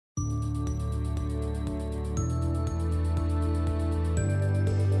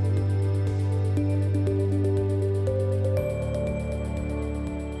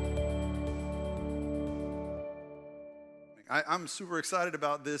I'm super excited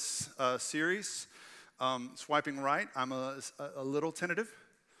about this series. Swiping right, I'm a little tentative,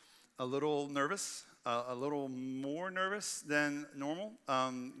 a little nervous, a little more nervous than normal,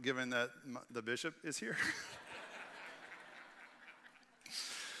 given that the bishop is here.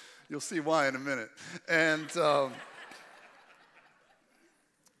 You'll see why in a minute. And so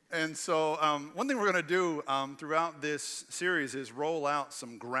one thing we're going to do throughout this series is roll out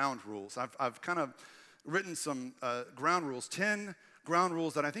some ground rules. I've kind of written some ground rules, 10 ground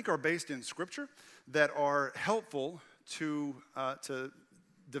rules that I think are based in Scripture that are helpful to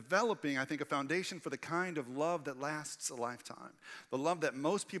developing, I think, a foundation for the kind of love that lasts a lifetime. The love that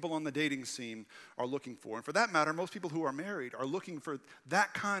most people on the dating scene are looking for. And for that matter, most people who are married are looking for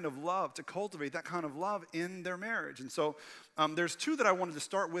that kind of love, to cultivate that kind of love in their marriage. And so there's two that I wanted to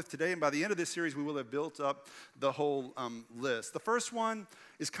start with today, and by the end of this series, we will have built up the whole list. The first one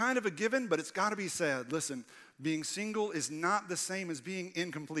is kind of a given, but it's got to be said. Listen, being single is not the same as being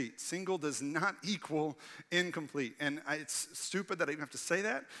incomplete. Single does not equal incomplete. And it's stupid that I even have to say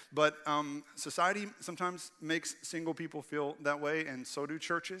that, but society sometimes makes single people feel that way, and so do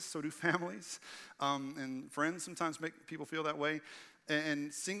churches, so do families, and friends sometimes make people feel that way.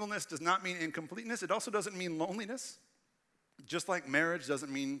 And singleness does not mean incompleteness. It also doesn't mean loneliness. Just like marriage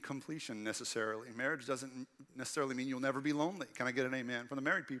doesn't mean completion necessarily. Marriage doesn't necessarily mean you'll never be lonely. Can I get an amen from the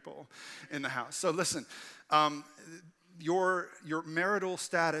married people in the house? So listen, your marital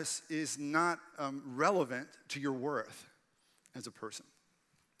status is not relevant to your worth as a person.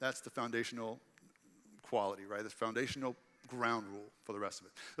 That's the foundational quality, right? The foundational ground rule for the rest of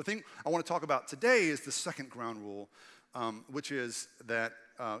it. The thing I want to talk about today is the second ground rule, which is that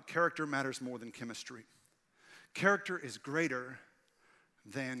character matters more than chemistry. Character is greater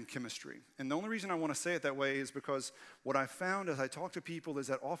than chemistry. And the only reason I want to say it that way is because what I found as I talk to people is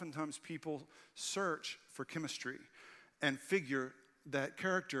that oftentimes people search for chemistry and figure that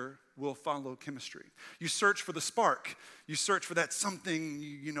character will follow chemistry. You search for the spark. You search for that something,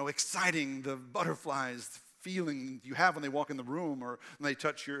 exciting, the butterflies feeling you have when they walk in the room or when they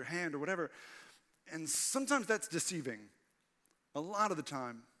touch your hand or whatever. And sometimes that's deceiving. A lot of the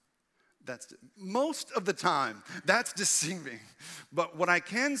time, most of the time, that's deceiving. But what I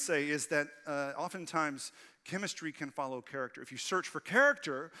can say is that oftentimes chemistry can follow character. If you search for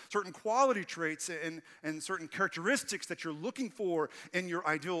character, certain quality traits and certain characteristics that you're looking for in your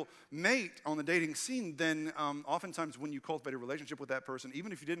ideal mate on the dating scene, then oftentimes when you cultivate a relationship with that person,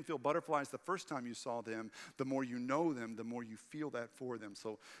 even if you didn't feel butterflies the first time you saw them, the more you know them, the more you feel that for them.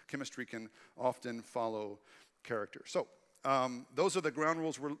 So chemistry can often follow character. So those are the ground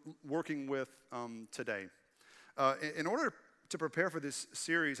rules we're working with today. In order to prepare for this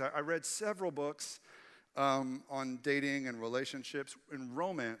series, I read several books on dating and relationships and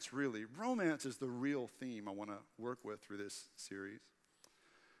romance, really. Romance is the real theme I want to work with through this series.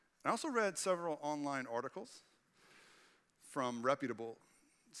 I also read several online articles from reputable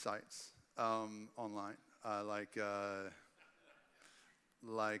sites online, like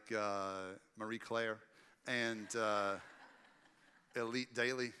Marie Claire and Elite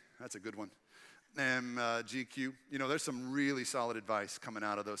Daily, that's a good one, and GQ. There's some really solid advice coming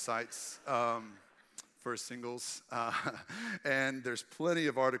out of those sites for singles, and there's plenty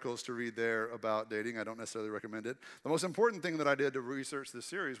of articles to read there about dating. I don't necessarily recommend it. The most important thing that I did to research this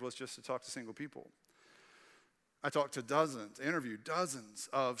series was just to talk to single people. I talked to interviewed dozens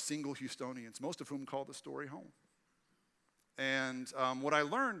of single Houstonians, most of whom called the story home. And what I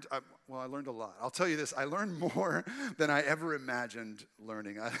learned, I learned a lot. I'll tell you this, I learned more than I ever imagined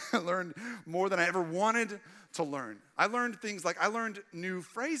learning. I learned more than I ever wanted to learn. I learned things like, I learned new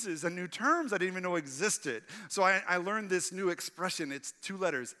phrases and new terms I didn't even know existed. So I learned this new expression. It's 2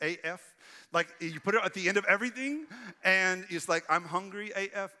 letters, AF. Like, you put it at the end of everything, and it's like, I'm hungry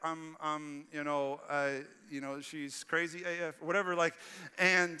AF, she's crazy AF, whatever,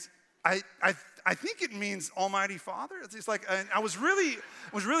 and I think it means Almighty Father. It's like, and I was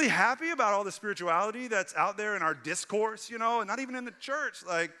really happy about all the spirituality that's out there in our discourse, and not even in the church.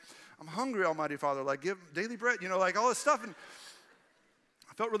 Like, I'm hungry, Almighty Father. Like, give daily bread, like all this stuff. And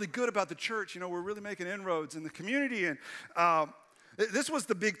I felt really good about the church. We're really making inroads in the community. And this was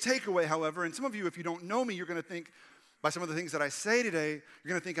the big takeaway, however. And some of you, if you don't know me, you're going to think, by some of the things that I say today, you're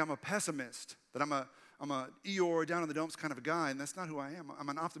going to think I'm a pessimist, that I'm a Eeyore, down in the dumps kind of a guy, and that's not who I am. I'm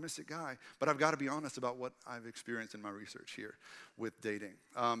an optimistic guy, but I've got to be honest about what I've experienced in my research here with dating.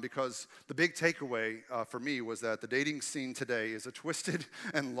 Because the big takeaway for me was that the dating scene today is a twisted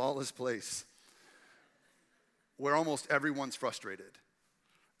and lawless place where almost everyone's frustrated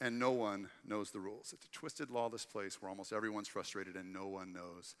and no one knows the rules. It's a twisted, lawless place where almost everyone's frustrated and no one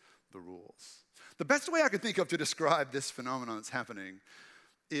knows the rules. The best way I could think of to describe this phenomenon that's happening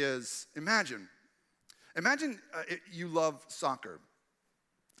is imagine you love soccer.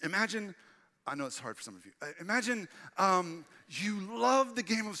 Imagine, I know it's hard for some of you. Imagine you love the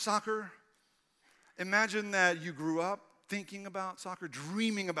game of soccer. Imagine that you grew up thinking about soccer,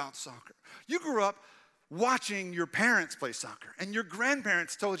 dreaming about soccer. You grew up watching your parents play soccer, and your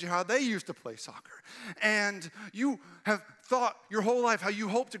grandparents told you how they used to play soccer. And you have thought your whole life how you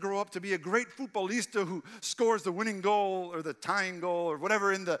hope to grow up to be a great futbolista who scores the winning goal or the tying goal or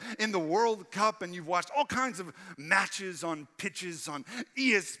whatever in the World Cup, and you've watched all kinds of matches on pitches on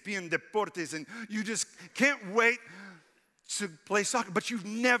ESPN Deportes, and you just can't wait to play soccer, but you've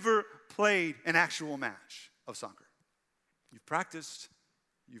never played an actual match of soccer. You've practiced,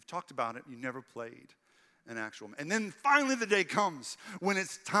 you've talked about it, you never played an actual match. And then finally the day comes when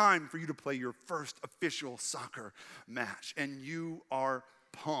it's time for you to play your first official soccer match, and you are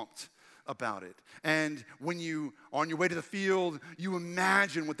pumped about it. And when you are on your way to the field, you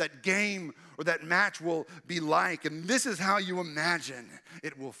imagine what that game or that match will be like, and this is how you imagine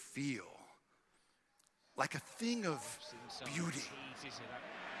it will feel. Like a thing of beauty,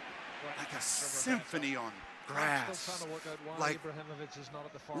 like a symphony on grass, like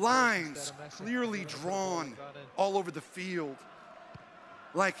lines clearly drawn all over the field,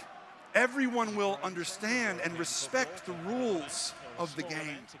 like everyone will understand and respect the rules of the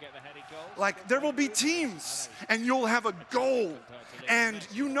game. Like there will be teams and you'll have a goal and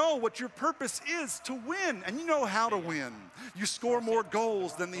you know what your purpose is to win and you know how to win. You score more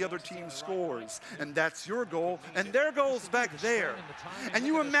goals than the other team scores, and that's your goal and their goal's back there. And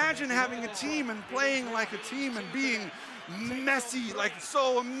you imagine having a team and playing like a team and being messy, like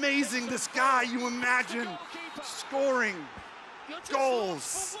so amazing. This guy, you imagine scoring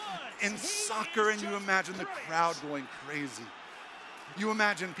goals in soccer, and you imagine the crowd going crazy. You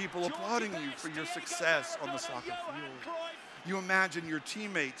imagine people applauding you for your success on the soccer field. You imagine your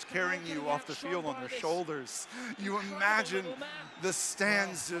teammates carrying you off the field on their shoulders. You imagine the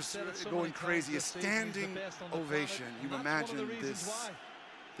stands just going crazy, a standing ovation. You imagine this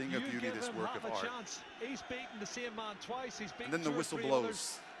thing of beauty, this work of art. And then the whistle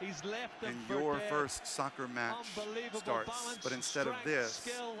blows, and your first soccer match starts. But instead of this,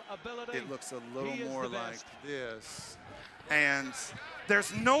 it looks a little more like this. And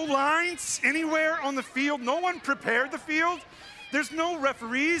there's no lines anywhere on the field. No one prepared the field. There's no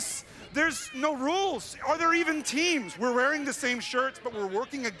referees. There's no rules. Are there even teams? We're wearing the same shirts, but we're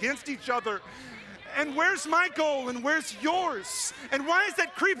working against each other. And where's my goal and where's yours? And why is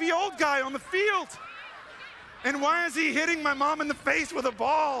that creepy old guy on the field? And why is he hitting my mom in the face with a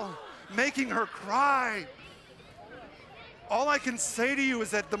ball, making her cry? All I can say to you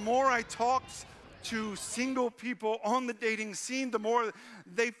is that the more I talked to single people on the dating scene, the more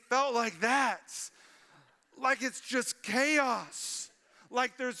they felt like that. Like it's just chaos.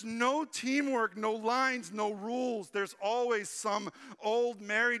 Like there's no teamwork, no lines, no rules. There's always some old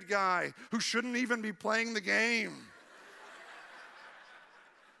married guy who shouldn't even be playing the game.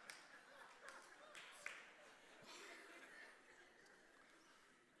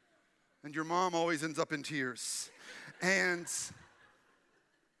 And your mom always ends up in tears. And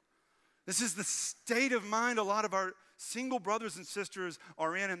this is the state of mind a lot of our single brothers and sisters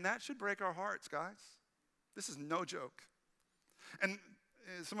are in, and that should break our hearts, guys. This is no joke. And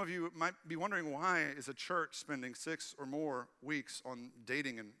some of you might be wondering, why is a church spending 6 or more weeks on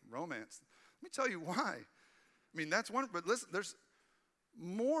dating and romance? Let me tell you why. I mean, that's one, but listen, there's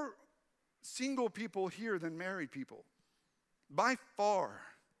more single people here than married people, by far.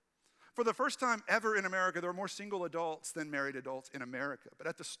 For the first time ever in America, there are more single adults than married adults in America. But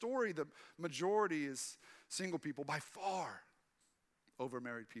at the story, the majority is single people by far over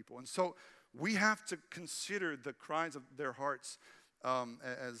married people. And so we have to consider the cries of their hearts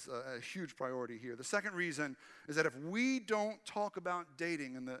as a huge priority here. The second reason is that if we don't talk about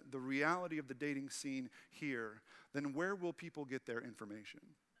dating and the reality of the dating scene here, then where will people get their information?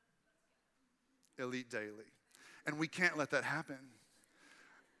 Elite Daily. And we can't let that happen.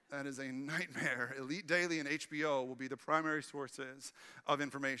 That is a nightmare. Elite Daily and HBO will be the primary sources of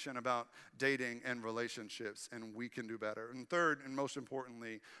information about dating and relationships, and we can do better. And third, and most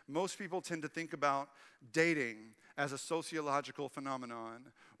importantly, most people tend to think about dating as a sociological phenomenon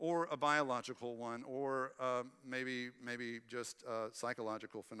or a biological one or maybe just a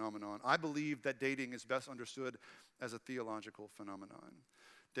psychological phenomenon. I believe that dating is best understood as a theological phenomenon.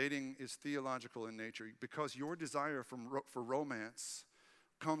 Dating is theological in nature because your desire for romance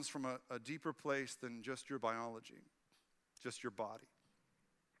comes from a deeper place than just your biology, just your body.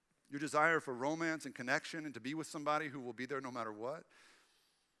 Your desire for romance and connection and to be with somebody who will be there no matter what,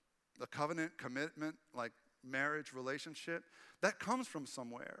 the covenant, commitment, like marriage, relationship, that comes from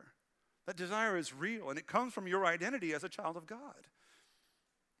somewhere. That desire is real, and it comes from your identity as a child of God.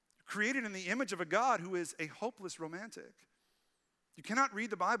 Created in the image of a God who is a hopeless romantic. You cannot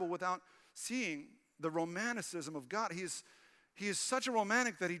read the Bible without seeing the romanticism of God. He is such a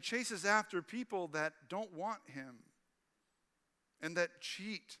romantic that he chases after people that don't want him and that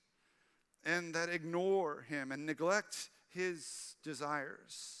cheat and that ignore him and neglect his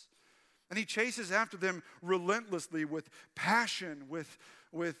desires. And he chases after them relentlessly with passion, with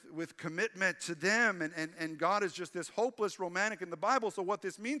commitment to them. And God is just this hopeless romantic in the Bible. So what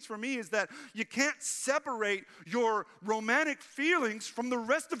this means for me is that you can't separate your romantic feelings from the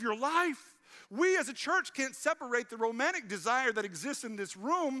rest of your life. We as a church can't separate the romantic desire that exists in this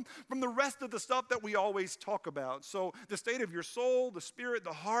room from the rest of the stuff that we always talk about. So the state of your soul, the spirit,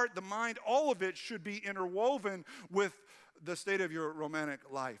 the heart, the mind, all of it should be interwoven with the state of your romantic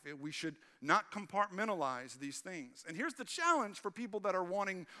life. We should not compartmentalize these things. And here's the challenge for people that are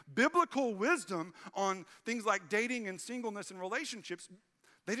wanting biblical wisdom on things like dating and singleness and relationships.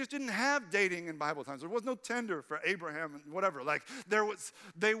 They just didn't have dating in Bible times. There was no Tinder for Abraham and whatever. Like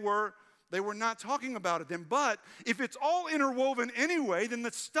they were not talking about it then. But if it's all interwoven anyway, then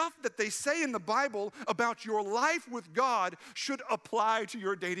the stuff that they say in the Bible about your life with God should apply to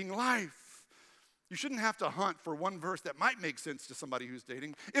your dating life. You shouldn't have to hunt for one verse that might make sense to somebody who's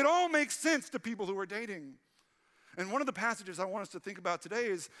dating. It all makes sense to people who are dating. And one of the passages I want us to think about today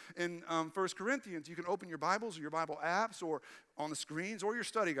is in 1 Corinthians. You can open your Bibles or your Bible apps or on the screens or your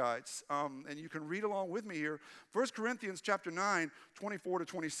study guides, and you can read along with me here. 1 Corinthians chapter 9, 24 to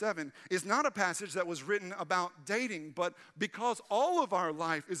 27 is not a passage that was written about dating, but because all of our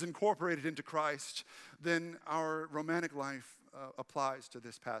life is incorporated into Christ, then our romantic life applies to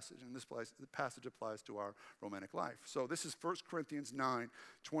this passage, and the passage applies to our romantic life. So this is 1 Corinthians 9,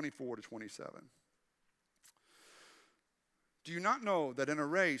 24 to 27. Do you not know that in a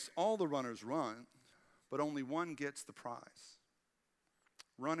race all the runners run, but only one gets the prize?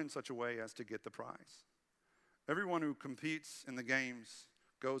 Run in such a way as to get the prize. Everyone who competes in the games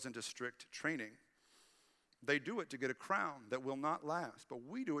goes into strict training. They do it to get a crown that will not last, but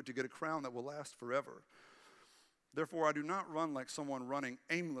we do it to get a crown that will last forever. Therefore, I do not run like someone running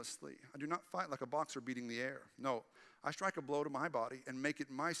aimlessly. I do not fight like a boxer beating the air. No, I strike a blow to my body and make it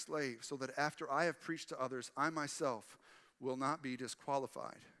my slave, so that after I have preached to others, I myself will not be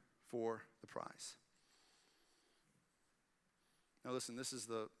disqualified for the prize. Now listen, this is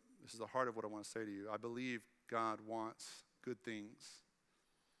the heart of what I want to say to you. I believe God wants good things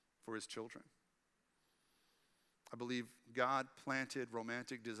for his children. I believe God planted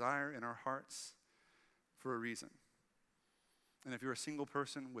romantic desire in our hearts for a reason. And if you're a single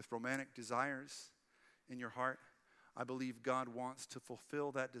person with romantic desires in your heart, I believe God wants to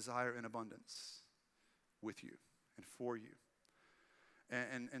fulfill that desire in abundance with you and for you.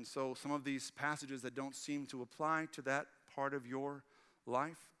 And so some of these passages that don't seem to apply to that part of your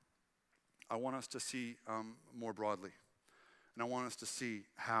life, I want us to see more broadly. And I want us to see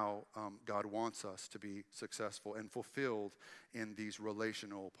how God wants us to be successful and fulfilled in these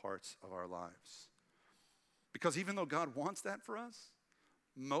relational parts of our lives. Because even though God wants that for us,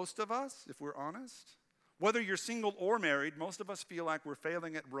 most of us, if we're honest, whether you're single or married, most of us feel like we're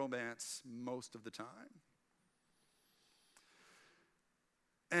failing at romance most of the time.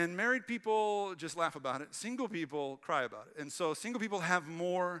 And married people just laugh about it. Single people cry about it. And so single people have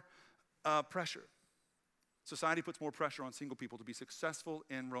more pressure. Society puts more pressure on single people to be successful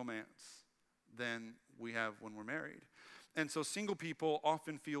in romance than we have when we're married. And so single people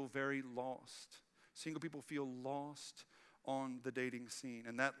often feel very lost. Single people feel lost on the dating scene,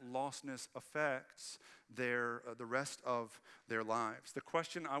 and that lostness affects the rest of their lives. The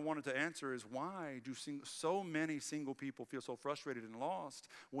question I wanted to answer is, why do so many single people feel so frustrated and lost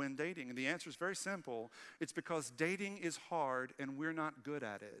when dating? And the answer is very simple. It's because dating is hard and we're not good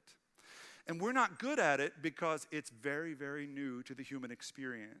at it. And we're not good at it because it's very, very new to the human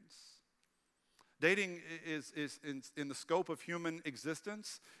experience. Dating is in the scope of human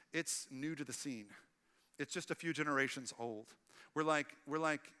existence, it's new to the scene. It's just a few generations old. We're like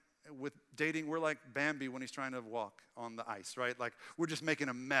with dating, we're like Bambi when he's trying to walk on the ice, right? Like we're just making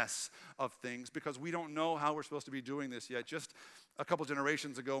a mess of things because we don't know how we're supposed to be doing this yet. Just a couple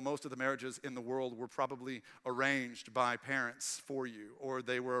generations ago, most of the marriages in the world were probably arranged by parents for you, or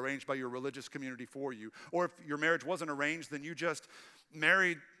they were arranged by your religious community for you. Or if your marriage wasn't arranged, then you just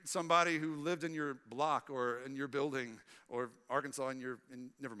married somebody who lived in your block or in your building, or Arkansas and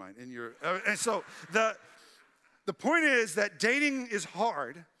so the point is that dating is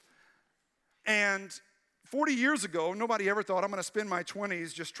hard, and 40 years ago, nobody ever thought I'm going to spend my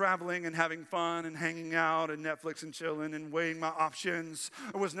 20s just traveling and having fun and hanging out and Netflix and chilling and weighing my options.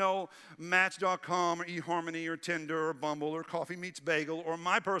 There was no Match.com or eHarmony or Tinder or Bumble or Coffee Meets Bagel or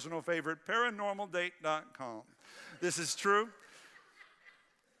my personal favorite, ParanormalDate.com. This is true.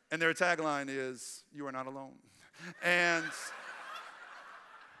 And their tagline is, "You are not alone." And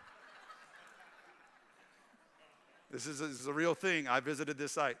this is a real thing. I visited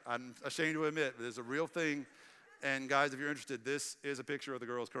this site. I'm ashamed to admit, but it's a real thing. And guys, if you're interested, this is a picture of the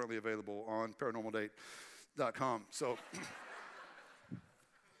girls currently available on ParanormalDate.com. So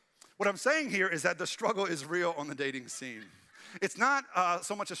what I'm saying here is that the struggle is real on the dating scene. It's not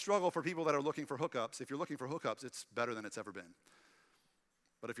so much a struggle for people that are looking for hookups. If you're looking for hookups, it's better than it's ever been.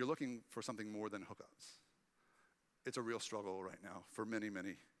 But if you're looking for something more than hookups, it's a real struggle right now for many,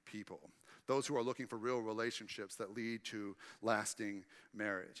 many people. Those who are looking for real relationships that lead to lasting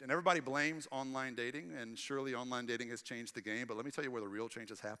marriage. And everybody blames online dating, and surely online dating has changed the game, but let me tell you where the real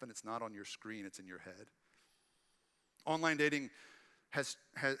changes happen. It's not on your screen, it's in your head. Online dating has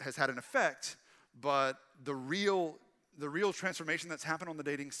had an effect, but the real transformation that's happened on the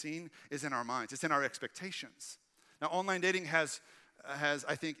dating scene is in our minds. It's in our expectations. Now, online dating has,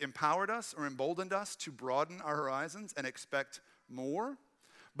 I think, empowered us or emboldened us to broaden our horizons and expect more,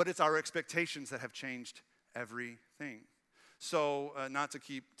 but it's our expectations that have changed everything. So not to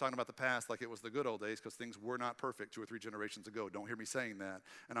keep talking about the past like it was the good old days, because things were not perfect 2 or 3 generations ago. Don't hear me saying that.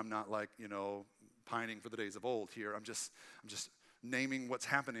 And I'm not like, pining for the days of old here. I'm just naming what's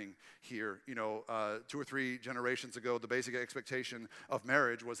happening here. 2 or 3 generations ago, the basic expectation of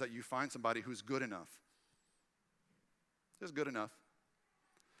marriage was that you find somebody who's good enough. Just good enough.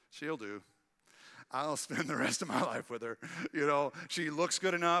 She'll do. I'll spend the rest of my life with her. She looks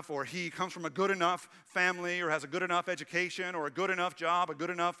good enough, or he comes from a good enough family, or has a good enough education, or a good enough job, a good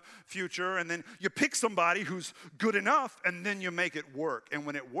enough future, and then you pick somebody who's good enough, and then you make it work. And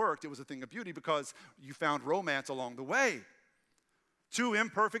when it worked, it was a thing of beauty because you found romance along the way. 2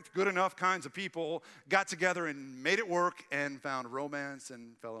 imperfect, good enough kinds of people got together and made it work and found romance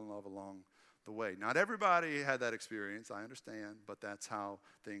and fell in love along the way. Not everybody had that experience, I understand, but that's how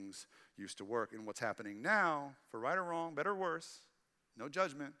things used to work. And what's happening now, for right or wrong, better or worse, no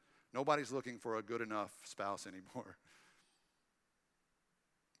judgment, nobody's looking for a good enough spouse anymore.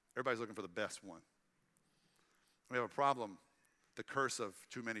 Everybody's looking for the best one. We have a problem, the curse of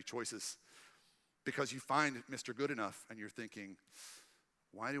too many choices, because you find Mr. Good Enough and you're thinking,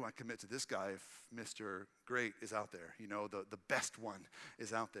 why do I commit to this guy if Mr. Great is out there? The best one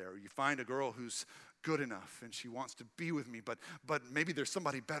is out there. You find a girl who's good enough and she wants to be with me, but maybe there's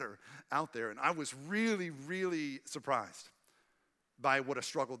somebody better out there. And I was really, really surprised by what a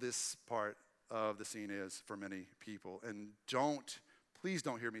struggle this part of the scene is for many people. And please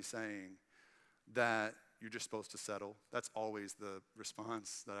don't hear me saying that you're just supposed to settle. That's always the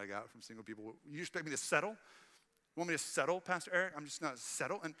response that I got from single people. You expect me to settle? You want me to settle, Pastor Eric? I'm just not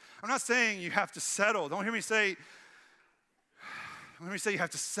settle. And I'm not saying you have to settle. Don't hear me say you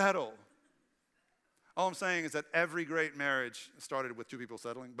have to settle. All I'm saying is that every great marriage started with 2 people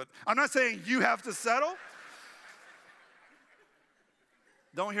settling, but I'm not saying you have to settle.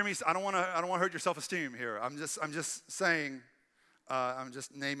 Don't hear me. I don't want to hurt your self-esteem here. I'm just saying. I'm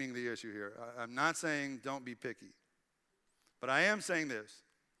just naming the issue here. I'm not saying don't be picky, but I am saying this: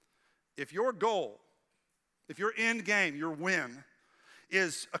 if your goal, if your end game, your win,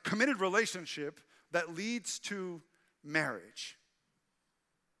 is a committed relationship that leads to marriage,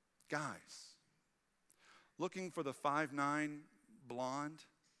 guys, looking for the 5'9" blonde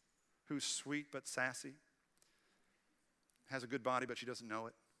who's sweet but sassy, has a good body but she doesn't know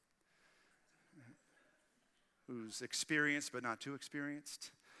it, who's experienced but not too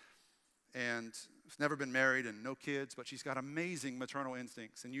experienced, and has never been married and no kids, but she's got amazing maternal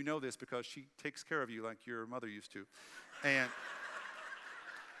instincts. And you know this because she takes care of you like your mother used to. And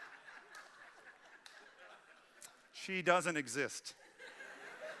she doesn't exist.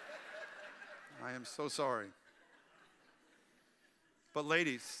 I am so sorry. But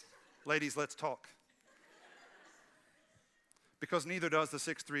ladies, let's talk. Because neither does the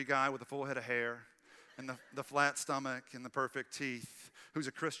 6'3" guy with a full head of hair and the flat stomach and the perfect teeth, who's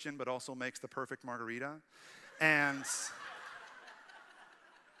a Christian but also makes the perfect margarita, and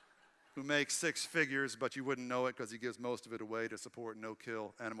who makes 6 figures, but you wouldn't know it because he gives most of it away to support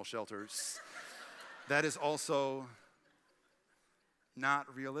no-kill animal shelters. That is also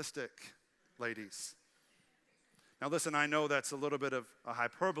not realistic, ladies. Now listen, I know that's a little bit of a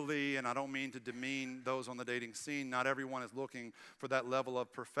hyperbole, and I don't mean to demean those on the dating scene. Not everyone is looking for that level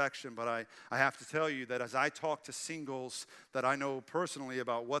of perfection, but I have to tell you that as I talk to singles that I know personally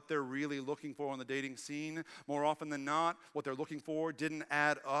about what they're really looking for on the dating scene, more often than not, what they're looking for didn't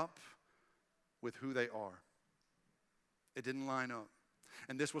add up with who they are. It didn't line up.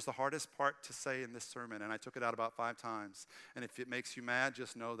 And this was the hardest part to say in this sermon, and I took it out about 5 times. And if it makes you mad,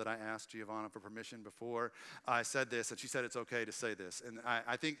 just know that I asked Giovanna for permission before I said this, and she said it's okay to say this. And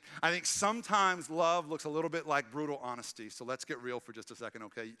I think sometimes love looks a little bit like brutal honesty, so let's get real for just a second,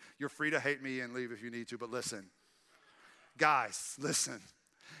 okay? You're free to hate me and leave if you need to, but listen. Guys, listen.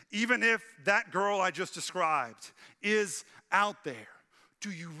 Even if that girl I just described is out there,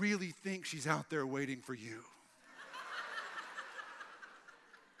 do you really think she's out there waiting for you?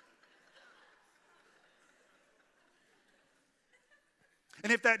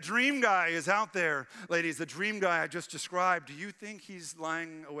 And if that dream guy is out there, ladies, the dream guy I just described, do you think he's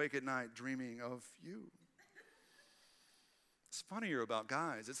lying awake at night dreaming of you? It's funnier about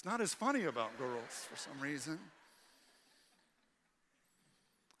guys. It's not as funny about girls for some reason.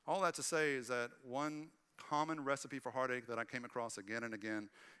 All that to say is that one common recipe for heartache that I came across again and again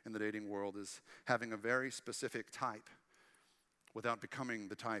in the dating world is having a very specific type without becoming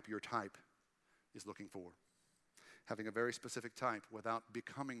the type your type is looking for. Having a very specific type without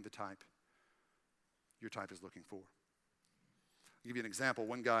becoming the type your type is looking for. I'll give you an example.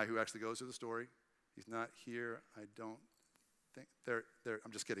 One guy who actually goes through the story. He's not here. I don't think there.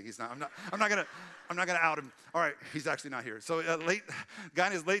 I'm just kidding. He's not. I'm not gonna out him. All right. He's actually not here. So guy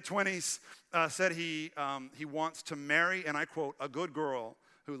in his late 20s said he wants to marry, and I quote, a good girl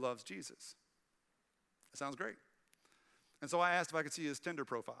who loves Jesus. That sounds great. And so I asked if I could see his Tinder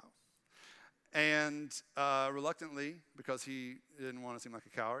profile. And reluctantly, because he didn't want to seem like a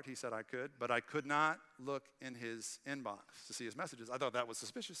coward, he said I could, but I could not look in his inbox to see his messages. I thought that was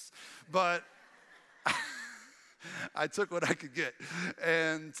suspicious, but I took what I could get.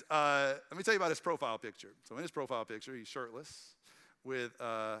 And let me tell you about his profile picture. So in his profile picture, he's shirtless with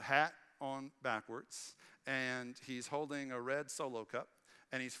a hat on backwards, and he's holding a red Solo cup,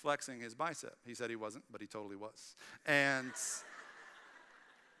 and he's flexing his bicep. He said he wasn't, but he totally was. And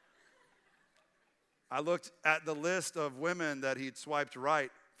I looked at the list of women that he'd swiped right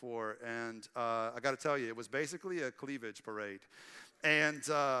for, and I got to tell you, it was basically a cleavage parade. And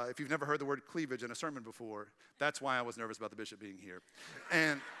if you've never heard the word cleavage in a sermon before, that's why I was nervous about the bishop being here.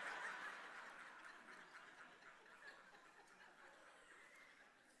 And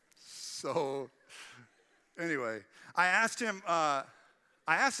so, anyway, I asked him, I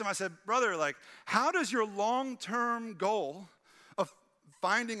said, brother, like, how does your long-term goal of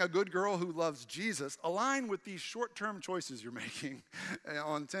finding a good girl who loves Jesus align with these short-term choices you're making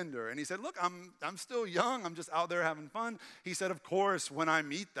on Tinder? And he said, look, I'm still young. I'm just out there having fun. He said, of course, when I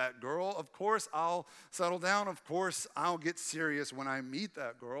meet that girl, of course, I'll settle down. Of course, I'll get serious when I meet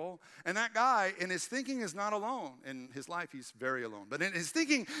that girl. And that guy, in his thinking, is not alone. In his life, he's very alone. But in his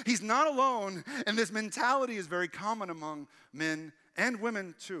thinking, he's not alone. And this mentality is very common among men and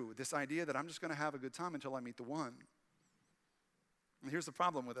women, too. This idea that I'm just going to have a good time until I meet the one. And here's the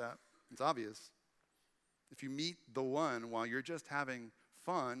problem with that. It's obvious. If you meet the one while you're just having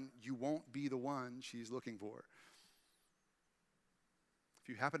fun, you won't be the one she's looking for. If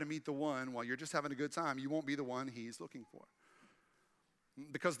you happen to meet the one while you're just having a good time, you won't be the one he's looking for.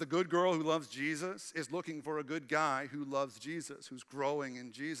 Because the good girl who loves Jesus is looking for a good guy who loves Jesus, who's growing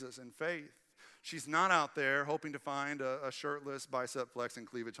in Jesus and faith. She's not out there hoping to find a shirtless, bicep flexing,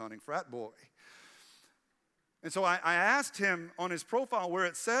 cleavage hunting frat boy. And so I asked him on his profile where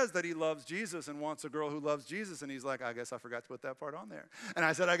it says that he loves Jesus and wants a girl who loves Jesus, and he's like, I guess I forgot to put that part on there. And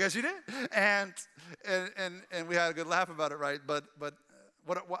I said, I guess you did. And we had a good laugh about it, right? But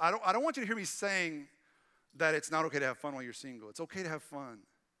what I don't want you to hear me saying that it's not okay to have fun while you're single. It's okay to have fun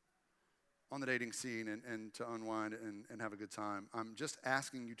on the dating scene and to unwind and have a good time. I'm just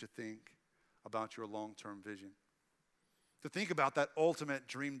asking you to think about your long-term vision. To think about that ultimate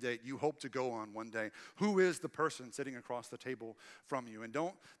dream date you hope to go on one day. Who is the person sitting across the table from you? And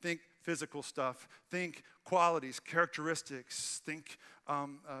don't think physical stuff. Think qualities, characteristics. Think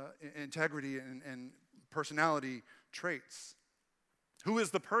integrity and personality traits. Who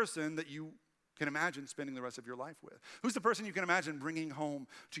is the person that you can imagine spending the rest of your life with? Who's the person you can imagine bringing home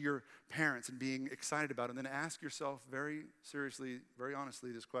to your parents and being excited about? And then ask yourself very seriously, very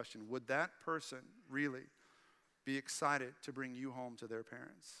honestly this question. Would that person really be excited to bring you home to their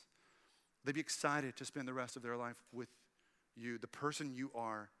parents? They'd be excited to spend the rest of their life with you, the person you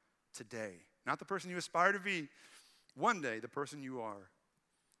are today. Not the person you aspire to be one day, the person you are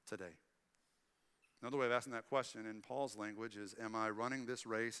today. Another way of asking that question in Paul's language is, am I running this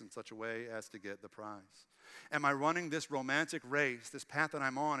race in such a way as to get the prize? Am I running this romantic race, this path that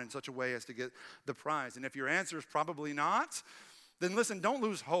I'm on, in such a way as to get the prize? And if your answer is probably not, then listen, don't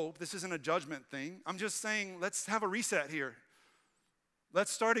lose hope. This isn't a judgment thing. I'm just saying, let's have a reset here.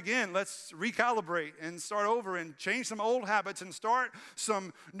 Let's start again. Let's recalibrate and start over and change some old habits and start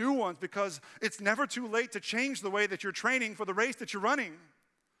some new ones, because it's never too late to change the way that you're training for the race that you're running.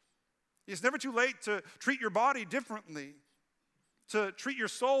 It's never too late to treat your body differently, to treat your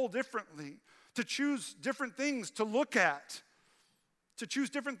soul differently, to choose different things to look at, to choose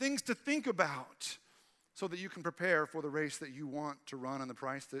different things to think about, so that you can prepare for the race that you want to run and the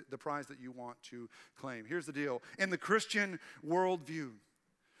prize that you want to claim. Here's the deal. In the Christian worldview,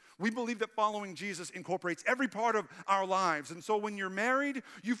 we believe that following Jesus incorporates every part of our lives. And so when you're married,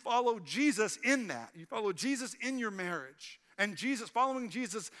 you follow Jesus in that. You follow Jesus in your marriage. And following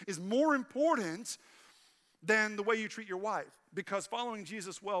Jesus is more important than the way you treat your wife, because following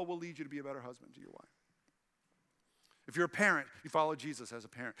Jesus well will lead you to be a better husband to your wife. If you're a parent, you follow Jesus as a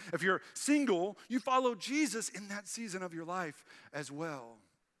parent. If you're single, you follow Jesus in that season of your life as well.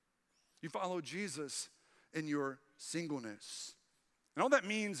 You follow Jesus in your singleness. And all that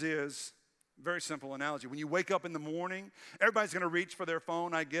means is, very simple analogy. When you wake up in the morning, everybody's going to reach for their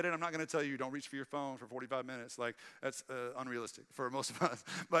phone. I get it. I'm not going to tell you don't reach for your phone for 45 minutes. Like, that's unrealistic for most of us.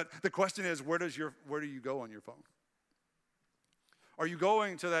 But the question is, where do you go on your phone? Are you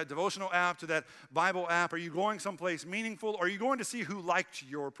going to that devotional app, to that Bible app? Are you going someplace meaningful? Or are you going to see who liked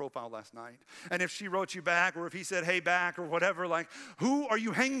your profile last night? And if she wrote you back, or if he said, hey, back, or whatever, like, who are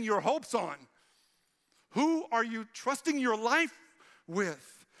you hanging your hopes on? Who are you trusting your life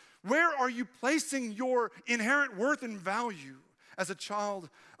with? Where are you placing your inherent worth and value as a child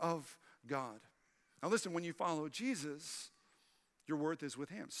of God? Now listen, when you follow Jesus, your worth is with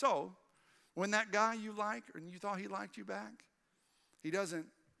him. So, when that guy you like, and you thought he liked you back, he doesn't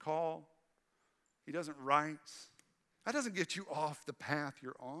call, he doesn't write, that doesn't get you off the path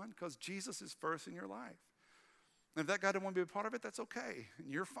you're on, because Jesus is first in your life. And if that guy didn't want to be a part of it, that's okay,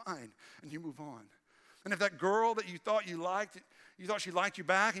 and you're fine, and you move on. And if that girl that you thought you liked, you thought she liked you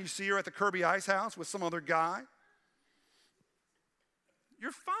back, and you see her at the Kirby Ice House with some other guy,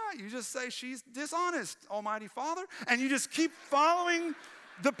 you're fine. You just say, she's dishonest, Almighty Father, and you just keep following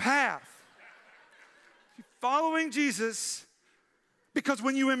the path. Keep following Jesus, because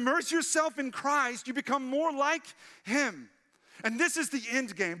when you immerse yourself in Christ, you become more like him. And this is the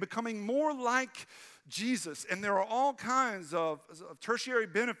end game, becoming more like Jesus. And there are all kinds of tertiary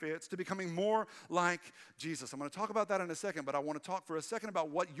benefits to becoming more like Jesus. I'm going to talk about that in a second, but I want to talk for a second about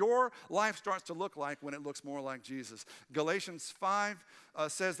what your life starts to look like when it looks more like Jesus. Galatians 5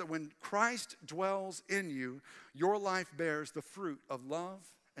 says that when Christ dwells in you, your life bears the fruit of love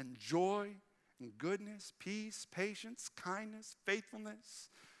and joy and goodness, peace, patience, kindness, faithfulness,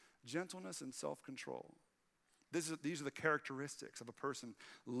 gentleness, and self-control. These are the characteristics of a person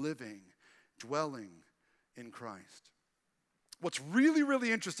living, dwelling in Christ. What's really,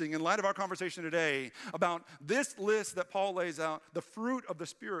 really interesting in light of our conversation today about this list that Paul lays out, the fruit of the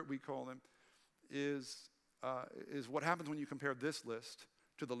Spirit we call them, is what happens when you compare this list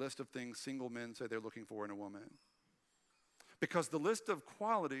to the list of things single men say they're looking for in a woman. Because the list of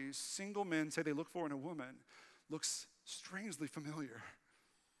qualities single men say they look for in a woman looks strangely familiar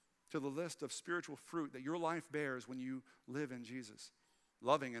to the list of spiritual fruit that your life bears when you live in Jesus.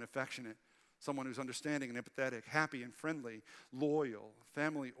 Loving and affectionate, someone who's understanding and empathetic, happy and friendly, loyal,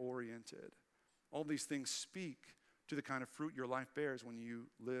 family-oriented. All these things speak to the kind of fruit your life bears when you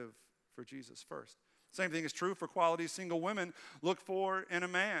live for Jesus first. Same thing is true for qualities single women look for in a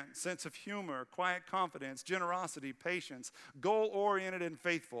man. Sense of humor, quiet confidence, generosity, patience, goal-oriented and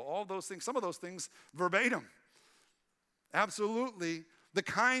faithful. All those things, some of those things verbatim. Absolutely the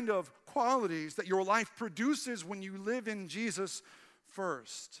kind of qualities that your life produces when you live in Jesus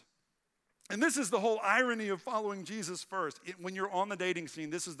first. And this is the whole irony of following Jesus first. When you're on the dating scene,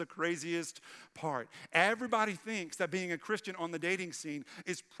 this is the craziest part. Everybody thinks that being a Christian on the dating scene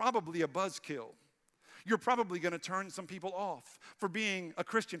is probably a buzzkill. You're probably going to turn some people off for being a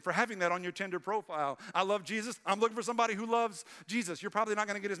Christian, for having that on your Tinder profile. I love Jesus. I'm looking for somebody who loves Jesus. You're probably not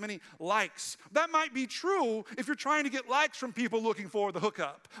going to get as many likes. That might be true if you're trying to get likes from people looking for the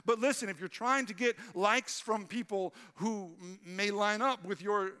hookup. But listen, if you're trying to get likes from people who may line up with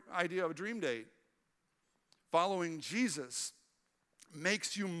your idea of a dream date, following Jesus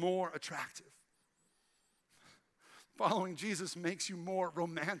makes you more attractive. Following Jesus makes you more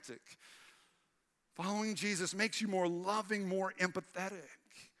romantic. Following Jesus makes you more loving, more empathetic.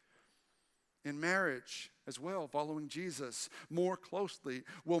 In marriage as well, following Jesus more closely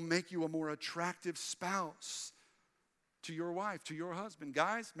will make you a more attractive spouse to your wife, to your husband.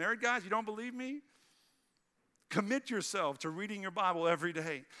 Guys, married guys, you don't believe me? Commit yourself to reading your Bible every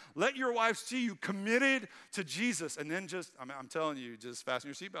day. Let your wife see you committed to Jesus. And then I'm telling you, just fasten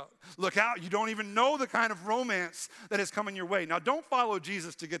your seatbelt. Look out. You don't even know the kind of romance that is coming your way. Now, don't follow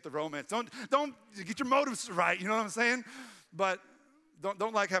Jesus to get the romance. Don't get your motives right. You know what I'm saying? But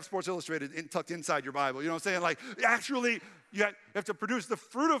don't like have Sports Illustrated tucked inside your Bible. You know what I'm saying? Like, actually, you have to produce the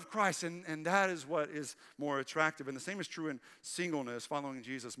fruit of Christ, and that is what is more attractive. And the same is true in singleness. Following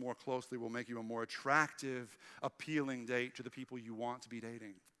Jesus more closely will make you a more attractive, appealing date to the people you want to be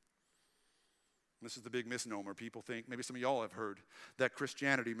dating. This is the big misnomer. People think, maybe some of y'all have heard, that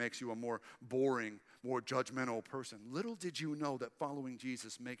Christianity makes you a more boring, more judgmental person. Little did you know that following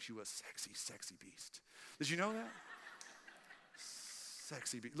Jesus makes you a sexy, sexy beast. Did you know that?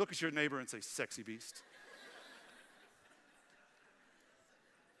 Sexy beast. Look at your neighbor and say, sexy beast.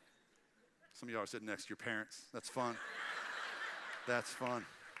 Some of y'all are sitting next to your parents. That's fun. That's fun.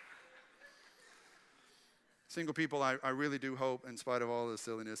 Single people, I really do hope, in spite of all the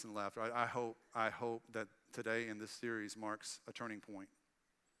silliness and laughter, I hope that today in this series marks a turning point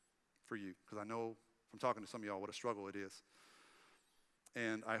for you. Because I know from talking to some of y'all what a struggle it is.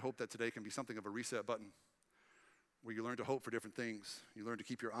 And I hope that today can be something of a reset button, where you learn to hope for different things. You learn to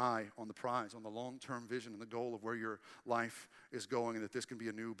keep your eye on the prize, on the long-term vision and the goal of where your life is going, and that this can be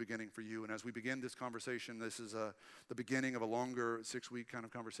a new beginning for you. And as we begin this conversation, this is the beginning of a longer 6-week kind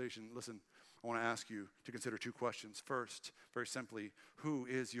of conversation. Listen, I want to ask you to consider 2 questions. First, very simply, who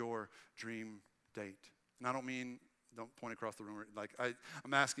is your dream date? And I don't point across the room. Like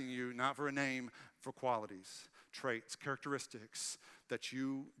I'm asking you not for a name, for qualities, traits, characteristics that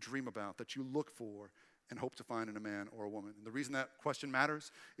you dream about, that you look for, and hope to find in a man or a woman. And the reason that question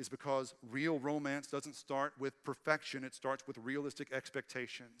matters is because real romance doesn't start with perfection. It starts with realistic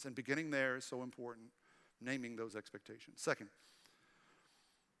expectations. And beginning there is so important, naming those expectations. Second,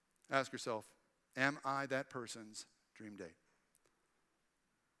 ask yourself, am I that person's dream date?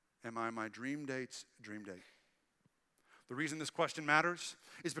 Am I my dream date's dream date? The reason this question matters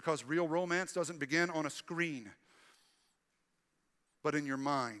is because real romance doesn't begin on a screen, but in your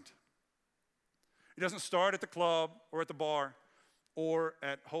mind. It doesn't start at the club or at the bar or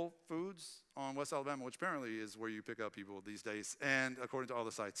at Whole Foods on West Alabama, which apparently is where you pick up people these days, and according to all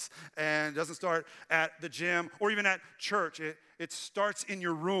the sites. And it doesn't start at the gym or even at church. It starts in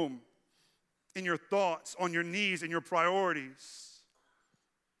your room, in your thoughts, on your knees, in your priorities.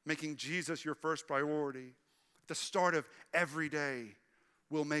 Making Jesus your first priority at the start of every day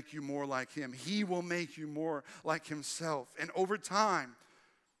will make you more like him. He will make you more like himself. And over time,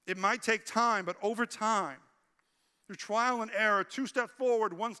 it might take time, but over time, through trial and error, 2 steps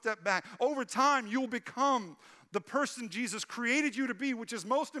forward, 1 step back, over time, you'll become the person Jesus created you to be, which is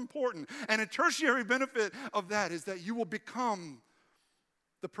most important. And a tertiary benefit of that is that you will become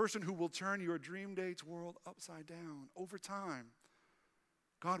the person who will turn your dream date's world upside down. Over time,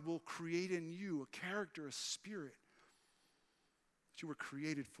 God will create in you a character, a spirit that you were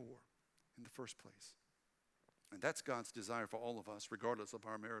created for in the first place. And that's God's desire for all of us, regardless of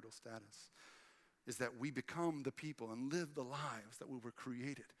our marital status, is that we become the people and live the lives that we were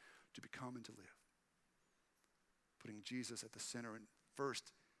created to become and to live. Putting Jesus at the center and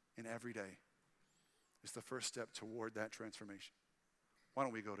first in every day is the first step toward that transformation. Why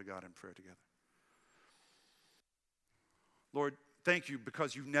don't we go to God in prayer together? Lord, thank you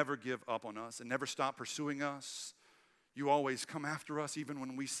because you never give up on us and never stop pursuing us. You always come after us even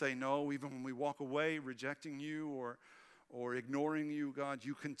when we say no, even when we walk away rejecting you or ignoring you, God.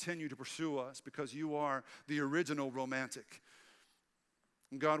 You continue to pursue us because you are the original romantic.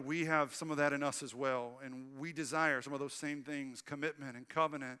 And God, we have some of that in us as well, and we desire some of those same things, commitment and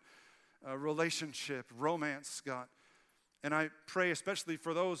covenant, relationship, romance, God. And I pray especially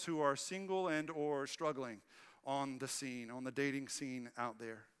for those who are single and or struggling on the scene, on the dating scene out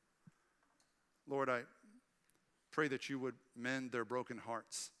there. Lord, I pray that you would mend their broken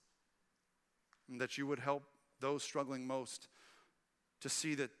hearts and that you would help those struggling most to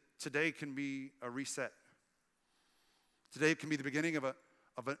see that today can be a reset. Today can be the beginning of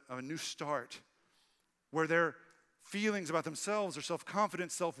a new start where their feelings about themselves or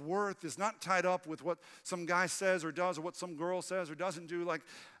self-confidence, self-worth is not tied up with what some guy says or does or what some girl says or doesn't do. Like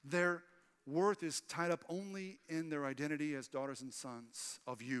their worth is tied up only in their identity as daughters and sons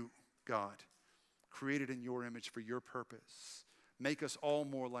of you, God, created in your image for your purpose. Make us all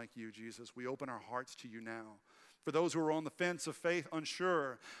more like you, Jesus. We open our hearts to you now. For those who are on the fence of faith,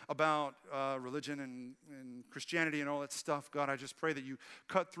 unsure about religion and Christianity and all that stuff, God, I just pray that you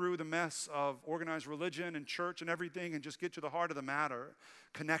cut through the mess of organized religion and church and everything and just get to the heart of the matter.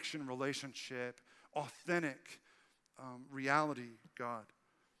 Connection, relationship, authentic reality, God.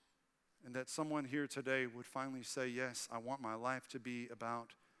 And that someone here today would finally say, yes, I want my life to be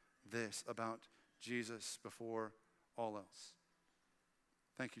about this, about Jesus before all else.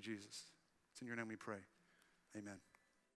 Thank you, Jesus. It's in your name we pray. Amen.